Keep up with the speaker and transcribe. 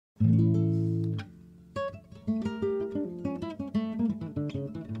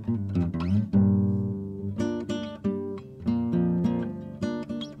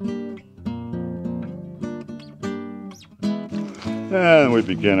And we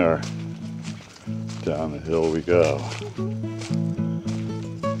begin our, down the hill we go.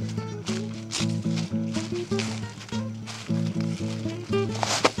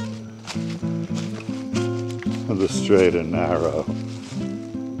 The straight and narrow.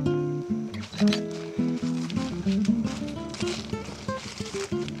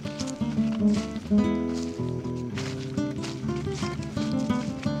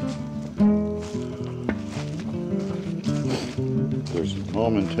 There's a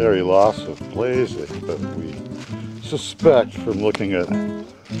momentary loss of blazing, but we suspect from looking at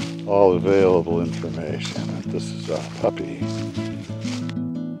all available information that this is a puppy.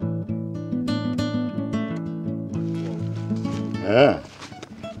 Yeah.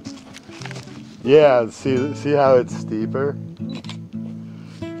 Yeah, see how it's steeper?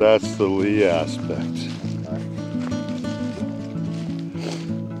 That's the lee aspect.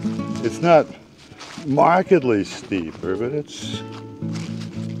 It's not markedly steeper, but it's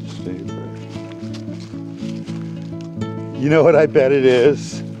steeper. You know what I bet it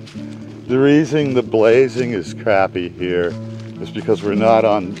is? The reason the blazing is crappy here is because we're not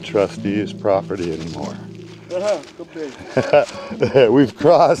on trustees' property anymore. We've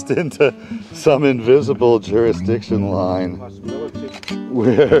crossed into some invisible jurisdiction line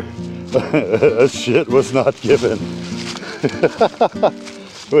where a shit was not given.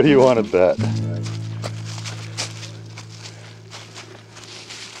 What do you want to bet?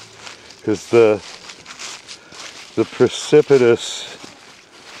 Because the precipitous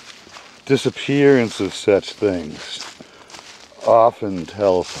disappearance of such things often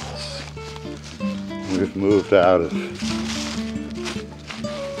tells us we've moved out of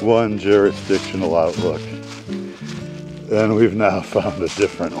one jurisdictional outlook and we've now found a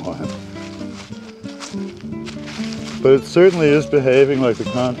different one. But it certainly is behaving like the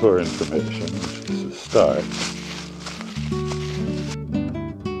contour information, which is a start.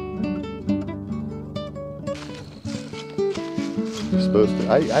 You're supposed to,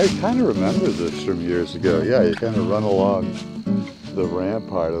 I kind of remember this from years ago. Yeah, you kind of run along the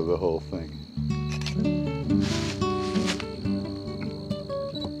rampart of the whole thing.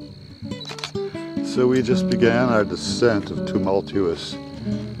 So we just began our descent of tumultuous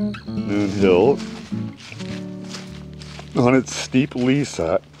Noon Hill on its steep lee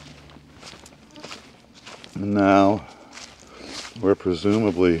side. And now we're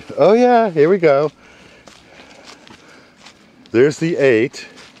presumably, oh yeah, here we go. There's the 8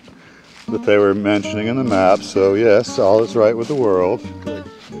 that they were mentioning in the map, so yes, all is right with the world. Glad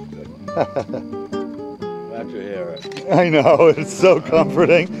to hear it. I know, it's so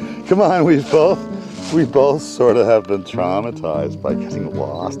comforting. Come on, we both sort of have been traumatized by getting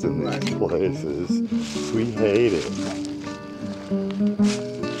lost in these places. We hate it.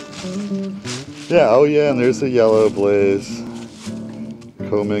 Yeah, oh yeah, and there's the yellow blaze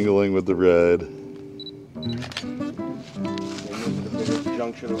commingling with the red.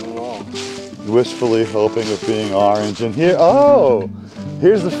 Junction of them all. Wistfully hoping of being orange. And here, oh,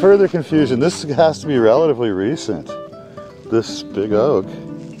 here's the further confusion. This has to be relatively recent. This big oak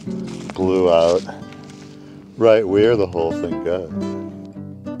blew out right where the whole thing goes.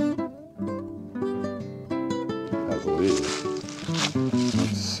 Has leaves.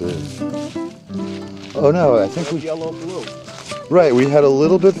 Let's see. Oh no, I think we... Yellow, blue. Right, we had a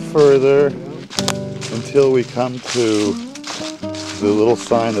little bit further until we come to the little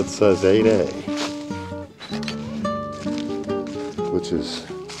sign that says 8A. Which is...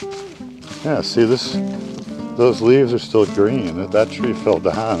 Yeah, see this... Those leaves are still green. That tree fell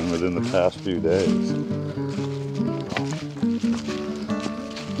down within the past few days.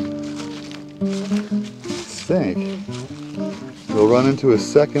 I think we'll run into a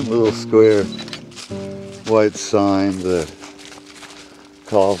second little square white sign that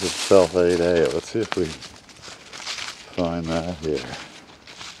calls itself 8A. Let's see if we find that here.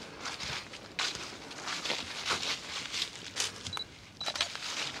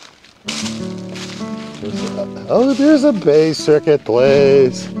 Oh, there's a Bay Circuit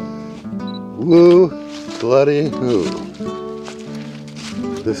blaze. Woo, bloody who.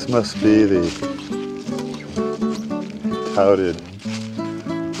 This must be the touted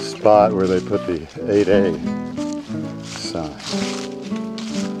spot where they put the 8A sign.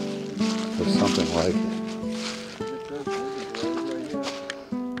 Or something like it.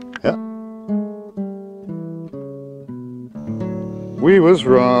 Yeah. We was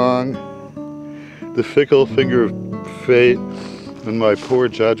wrong. The fickle finger of fate And my poor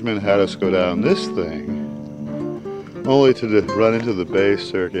judgment had us go down this thing, only to run into the base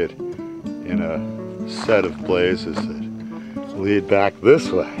circuit in a set of blazes that lead back this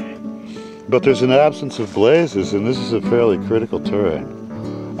way. But there's an absence of blazes, and this is a fairly critical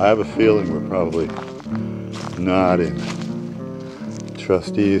turn. I have a feeling we're probably not in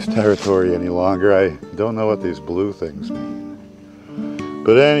trustees territory any longer. I don't know what these blue things mean.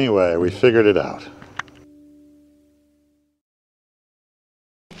 But anyway, we figured it out.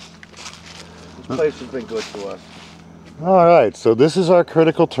 This place has been good to us. All right, so this is our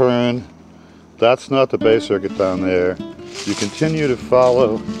critical turn. That's not the base circuit down there. You continue to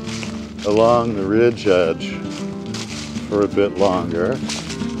follow along the ridge edge for a bit longer.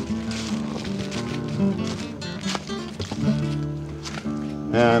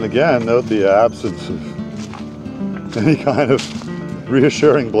 And again, note the absence of any kind of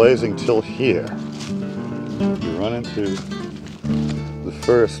reassuring blazing till here. You run into the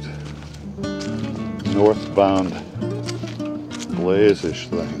first northbound blaze-ish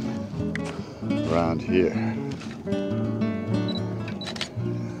thing around here.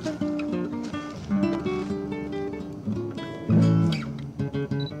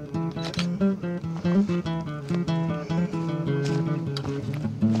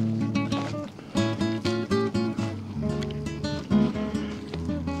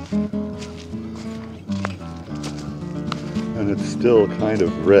 And it's still kind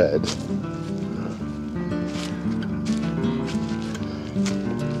of red.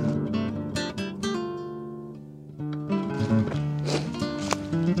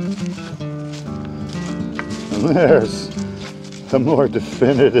 And there's a more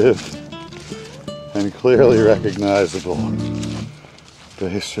definitive and clearly recognizable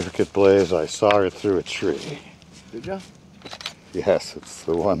base circuit blaze. I saw it through a tree. Did ya? Yes, it's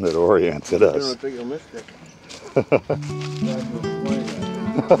the one that oriented us. I think you missed it.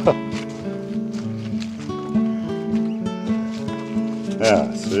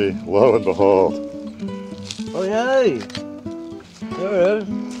 Yeah, see, lo and behold. Oh, yay! There it is.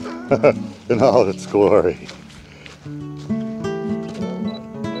 In all its glory.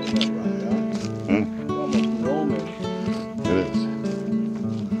 It is.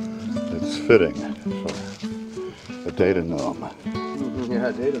 It's fitting for a data gnome.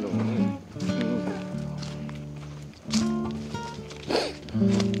 Yeah, data gnome.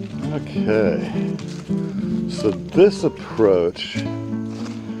 Okay, so this approach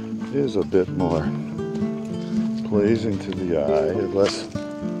is a bit more pleasing to the eye, less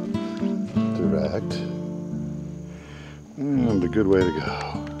direct, and a good way to go.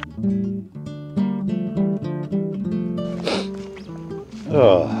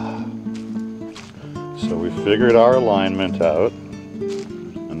 So we figured our alignment out,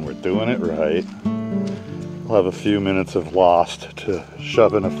 and we're doing it right. We'll have a few minutes of lost to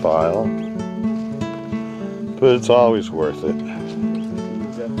shove in a file, but it's always worth it.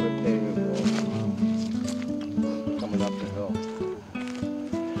 Definitely paying for coming up the hill.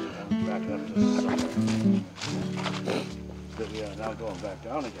 Back up to the yeah, now going back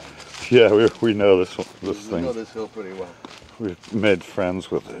down again. Yeah, we know this We thing. know this hill pretty well. We've made friends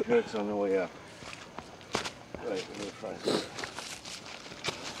with it. It's on the way up. Right, we're gonna try this.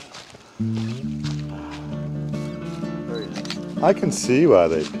 I can see why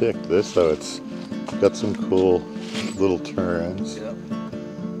they picked this, though. It's got some cool little turns. Yep.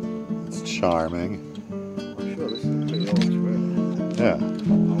 It's charming. I'm sure this is a pretty old trail. Yeah.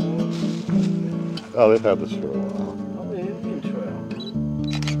 Oh, they've had this for a while. Probably an Indian trail.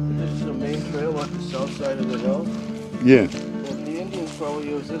 This is the main trail on the south side of the hill. Yeah. Well, the Indians probably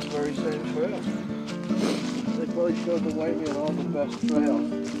use this very same trail. They probably showed the white man all the best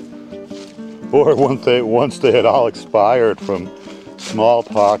trails. Or once they had all expired from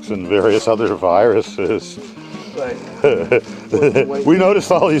smallpox and various other viruses. Right. We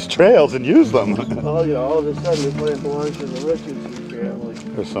noticed all these trails and used them. Oh, you know, all of a sudden the plant belongs to the Richardson family.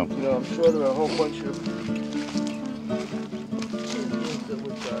 Or something. You know, I'm sure there are a whole bunch of Indians that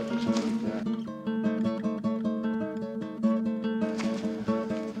would just like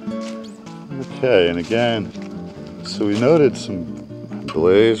that. Okay, and again, so we noted some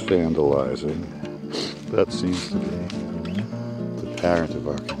blaze vandalizing. That seems to be the parent of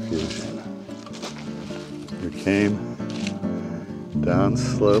our confusion. We came down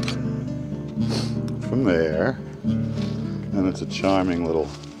slope from there, and it's a charming little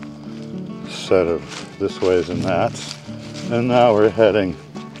set of this ways and that's. And now we're heading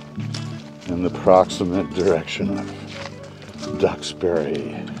in the proximate direction of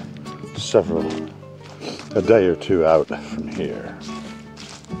Duxbury, a day or two out from here.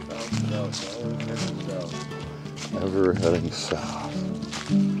 Ever heading south.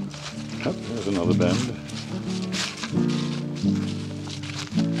 Oh, there's another bend.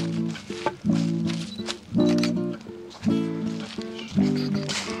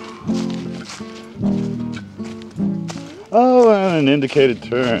 Oh, and an indicated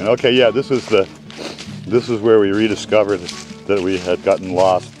turn. Okay, yeah, this is where we rediscovered that we had gotten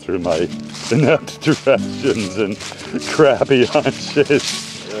lost through my inept directions and crappy hunches.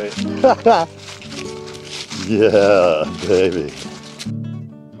 Right. Yeah, baby.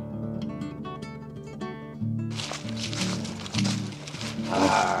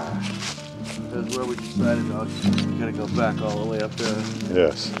 That's where we decided, we gotta go back all the way up there.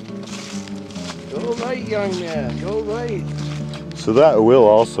 Yes. Go right, young man, go right. So that will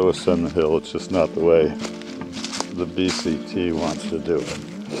also ascend the hill, it's just not the way the BCT wants to do it.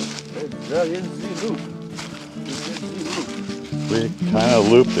 That is the loop. We kind of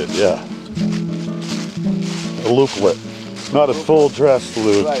looped it, yeah. A looplet. Not a full dress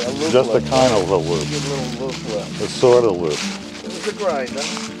loop, Right, a looplet. just a kind of a loop. Give a little looplet. A sort of loop. It was a grinder.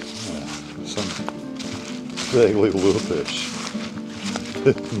 Yeah, some vaguely loopish.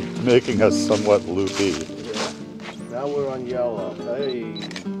 Making us somewhat loopy. Yeah. Now we're on yellow. Hey.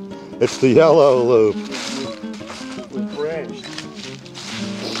 It's the yellow loop. We branched.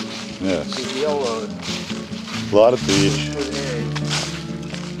 Yes. It's yellow. A lot of beach. Good egg.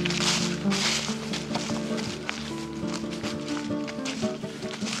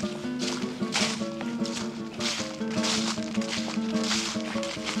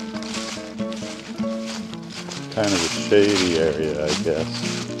 Kind of a shady area, I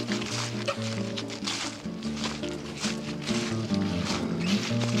guess.